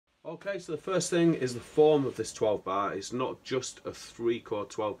Okay, so the first thing is the form of this 12 bar. It's not just a 3-chord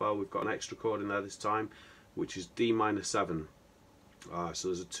 12 bar, we've got an extra chord in there this time, which is D minor 7. So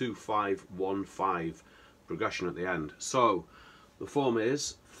there's a 2-5-1-5 progression at the end. So the form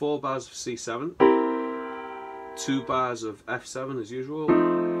is 4 bars of C7, 2 bars of F7 as usual,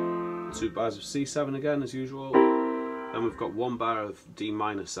 2 bars of C7 again as usual, then we've got 1 bar of D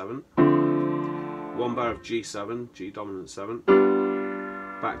minor 7, 1 bar of G7, G dominant 7,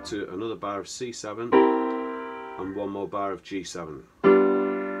 back to another bar of C7 and 1 more bar of G7.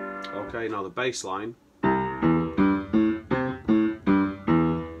 Okay, now the bass line.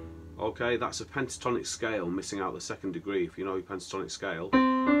 Okay, that's a pentatonic scale missing out the 2nd degree, if you know your pentatonic scale.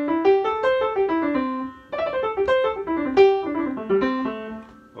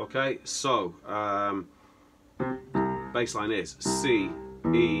 Okay, so bass line is C,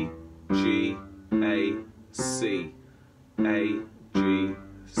 E, G, A, C, A, G,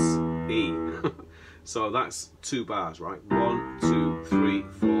 E. So that's 2 bars, right? 1, 2, 3,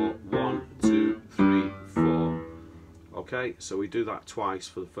 4, 1, 2, 3, 4. Okay, so we do that twice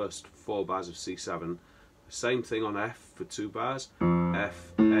for the first 4 bars of C7. Same thing on F for 2 bars.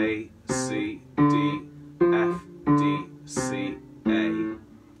 F, A, C, D, F, D, C, A.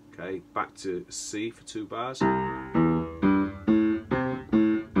 Okay, back to C for 2 bars.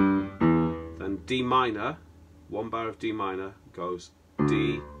 Then D minor, 1 bar of D minor goes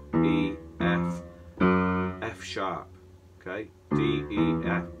D, E, F, F sharp. Okay, D, E,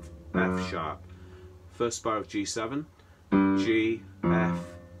 F, F sharp. First bar of G7, G, F,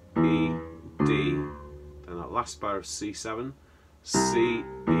 E, D. Then that last bar of C7, C,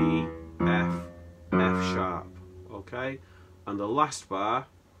 E, F, F sharp. Okay, and the last bar,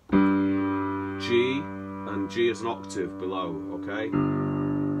 G, and G is an octave below. Okay,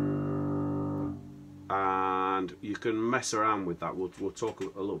 and you can mess around with that. We'll talk a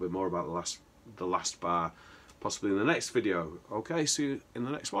little bit more about the last bar possibly in the next video. Okay, see you in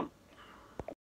the next one.